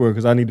curse word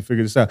because I need to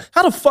figure this out.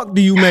 How the fuck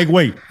do you make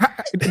weight?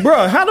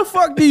 Bro, how the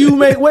fuck do you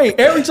make weight?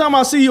 Every time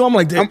I see you, I'm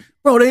like,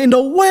 bro, there ain't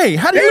no way.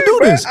 How do you do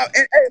this?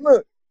 Hey,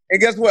 look, and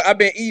guess what? I've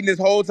been eating this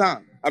whole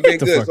time. I've been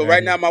good. So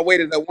right now, my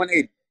weight is at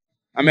 180.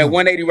 I'm at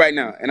 180 right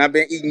now, and I've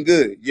been eating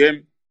good. You hear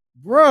me?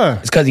 Bruh.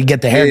 It's because you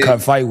get the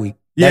haircut fight week.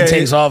 That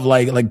takes off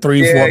like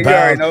 3-4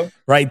 pounds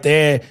right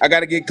there. I got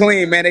to get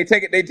clean, man. They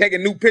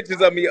taking new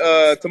pictures of me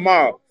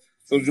tomorrow.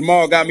 So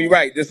Jamal got me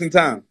right just in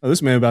time. Oh,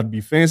 this man about to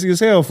be fancy as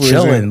hell for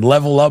chilling,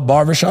 level up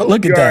barbershop.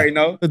 Look at that. Already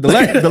know.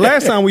 The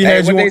last time we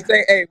had you on.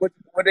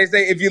 What they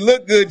say, if you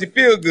look good, you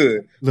feel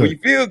good. Look. When you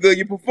feel good,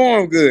 you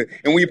perform good.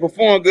 And when you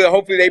perform good,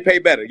 hopefully they pay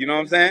better. You know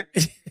what I'm saying?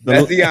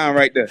 That's Dion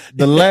right there.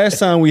 The last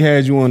time we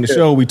had you on the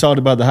show, we talked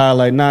about the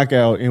highlight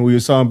knockout, and we were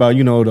talking about,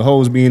 the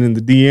hoes being in the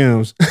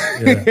DMs.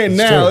 Yeah, and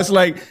now it's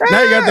like,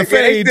 now you got the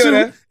fade too.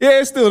 There. Yeah,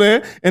 it's still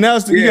there. And now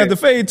you got the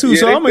fade too.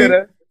 So I mean,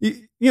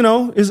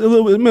 it's a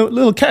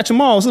little catch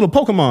 'em all. It's a little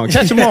Pokemon.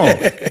 Catch 'em all.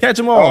 Catch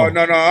 'em all. Oh,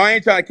 no. I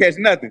ain't trying to catch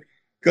nothing.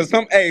 Because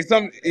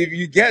if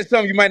you get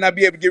something, you might not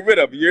be able to get rid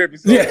of it. You heard me?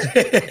 So,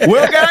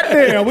 well,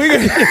 goddamn.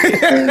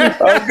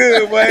 I'm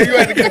good, man. You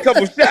had to get a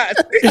couple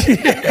shots.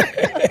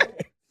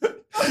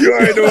 You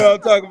already know what I'm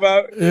talking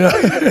about. Yeah.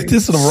 This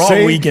is the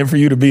wrong weekend for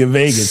you to be in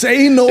Vegas.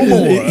 Say no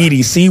more.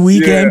 EDC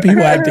weekend.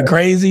 People acting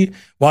crazy.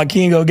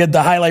 Joaquin go get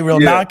the highlight reel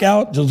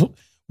knockout. Just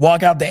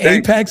walk out the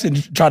Apex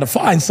and try to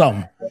find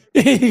something.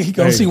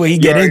 Go see what he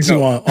get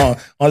into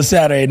on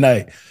Saturday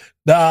night.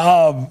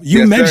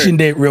 You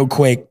mentioned it real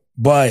quick,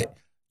 but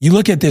you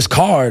look at this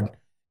card,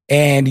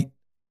 and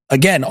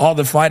again, all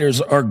the fighters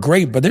are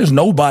great, but there's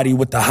nobody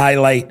with the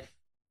highlight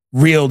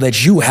reel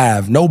that you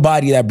have.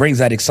 Nobody that brings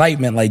that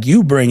excitement like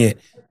you bring it.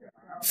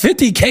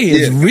 50K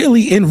is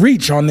really in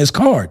reach on this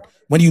card.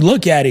 When you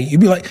look at it,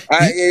 you'd be like...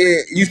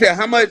 You said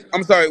how much?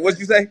 I'm sorry, what'd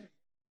you say?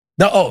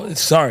 No,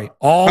 sorry.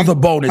 The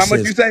bonuses. How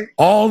much you say?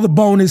 All the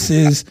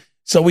bonuses.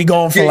 So we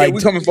going for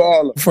we coming for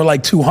all of them. For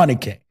like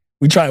 200K.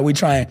 We try and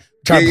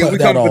put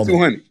that all.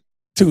 200.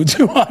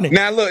 200.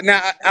 Now look,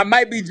 I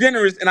might be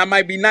generous and I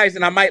might be nice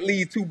and I might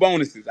leave 2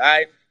 bonuses, all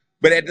right?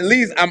 But at the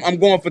least, I'm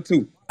going for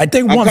 2. I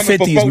think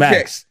 150 is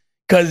max.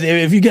 Because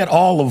if you get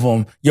all of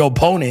them, your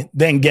opponent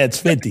then gets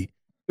 50.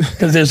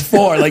 Because there's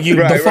 4. Like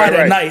the fight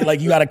at night, like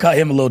you got to cut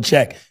him a little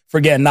check for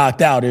getting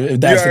knocked out if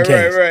that's the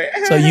case. Right.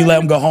 So you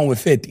let him go home with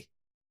 50.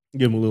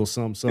 Give him a little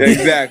something.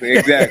 Yeah,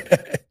 exactly.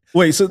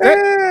 Wait, so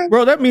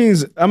that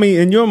means,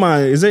 in your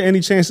mind, is there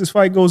any chance this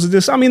fight goes to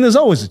this? There's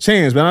always a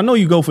chance, man. I know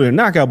you go for the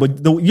knockout,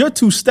 but your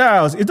 2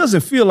 styles, it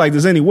doesn't feel like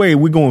there's any way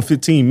we're going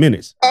 15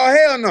 minutes. Oh,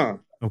 hell no.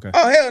 Okay.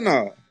 Oh, hell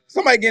no.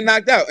 Somebody get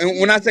knocked out. And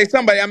when I say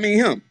somebody, I mean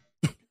him.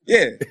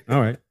 Yeah. All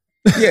right.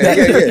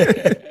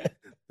 Yeah.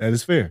 That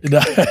is fair.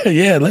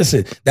 Yeah,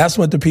 listen, that's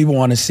what the people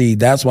want to see.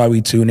 That's why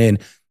we tune in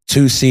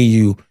to see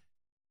you.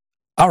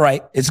 All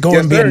right, it's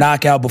going to be a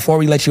knockout. Before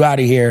we let you out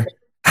of here,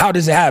 how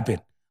does it happen?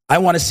 I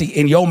want to see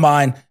in your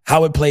mind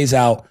how it plays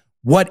out.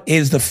 What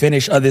is the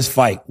finish of this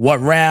fight? What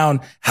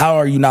round? How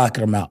are you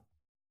knocking them out?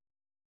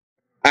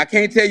 I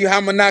can't tell you how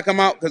I'm going to knock him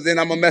out because then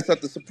I'm going to mess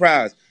up the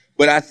surprise.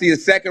 But I see a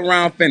second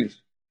round finish.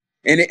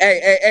 And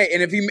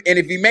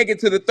if he make it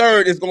to the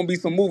third, it's going to be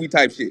some movie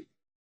type shit.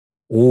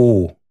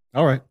 Ooh.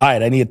 All right.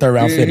 I need a third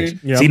round finish.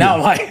 Yeah, see, now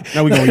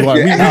we're going to be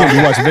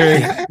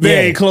watching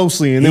very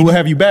closely, and then we'll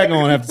have you back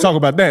on and have to talk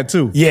about that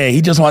too. Yeah,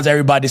 he just wants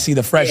everybody to see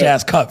the fresh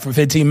ass cut for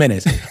 15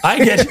 minutes.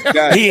 I get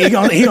you. He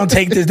gonna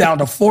take this down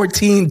to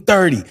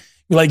 14:30.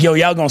 You're like, yo,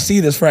 y'all gonna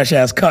see this fresh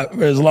ass cut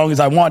for as long as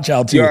I want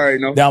y'all to. You already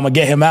know. Now I'm gonna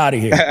get him out of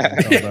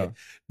here.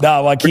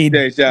 Joaquin,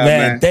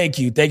 man, thank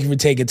you for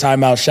taking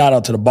time out. Shout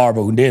out to the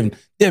barber who didn't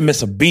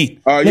miss a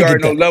beat. Oh, you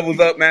already know levels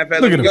up, man.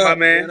 Look at him,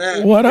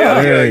 man. What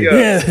up?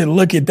 Yeah,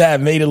 look at that.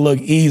 Made it look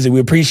easy.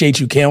 We appreciate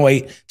you. Can't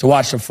wait to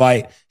watch the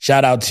fight.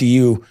 Shout out to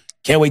you.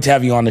 Can't wait to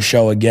have you on the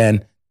show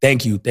again.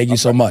 Thank you. Thank you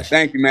so much.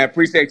 Thank you, man.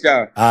 Appreciate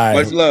y'all. All right.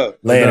 Much love.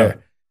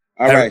 Later.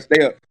 All right.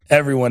 Stay up.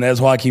 Everyone, as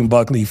Joaquin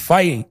Buckley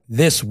fighting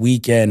this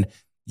weekend.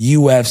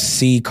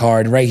 UFC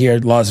card right here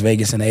at Las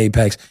Vegas and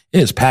Apex. It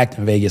is packed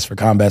in Vegas for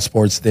combat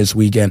sports this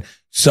weekend.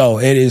 So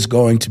it is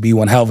going to be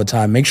one hell of a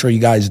time. Make sure you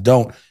guys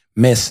don't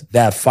miss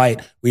that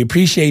fight. We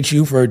appreciate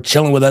you for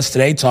chilling with us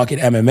today, talking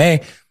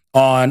MMA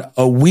on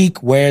a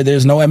week where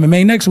there's no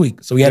MMA next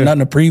week. So we had nothing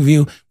to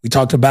preview. We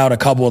talked about a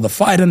couple of the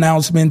fight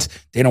announcements.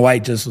 Dana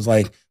White just was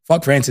like,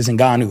 fuck Francis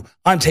Ngannou.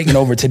 I'm taking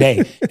over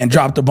today, and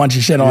dropped a bunch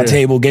of shit on the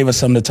table, gave us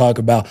something to talk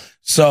about.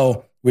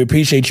 So we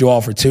appreciate you all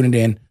for tuning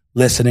in,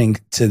 listening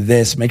to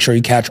this. Make sure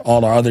you catch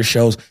all our other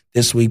shows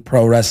this week,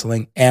 pro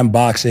wrestling and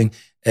boxing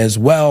as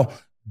well.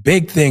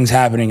 Big things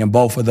happening in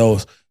both of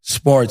those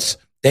sports.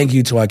 Thank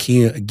you to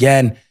Joaquin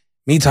again.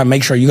 Meantime,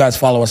 make sure you guys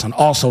follow us on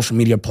all social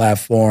media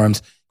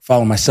platforms.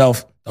 Follow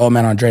myself, the old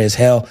man Andreas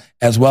Hale,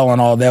 as well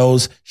on all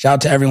those. Shout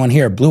out to everyone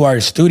here at Blue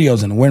Artist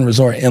Studios and the Wynn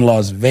Resort in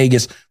Las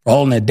Vegas for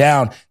holding it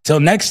down. Till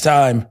next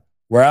time,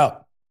 we're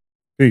out.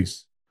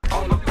 Peace.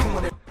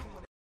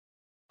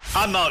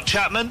 I'm Mark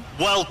Chapman.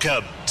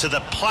 Welcome to the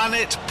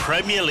Planet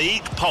Premier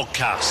League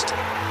podcast.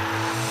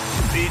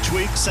 Each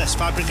week, Cesc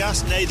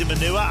Fabregas, Nader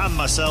Manua and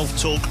myself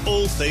talk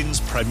all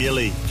things Premier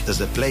League. As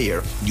a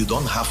player, you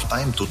don't have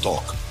time to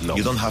talk. No.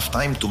 You don't have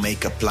time to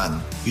make a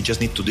plan. You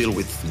just need to deal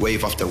with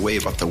wave after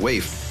wave after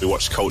wave. We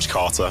watched Coach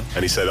Carter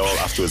and he said,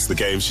 afterwards, the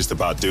game's just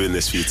about doing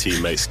this for your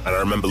teammates. And I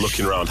remember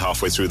looking around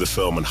halfway through the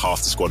film and half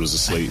the squad was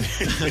asleep.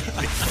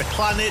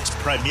 Planet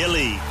Premier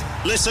League.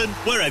 Listen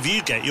wherever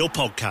you get your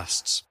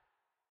podcasts.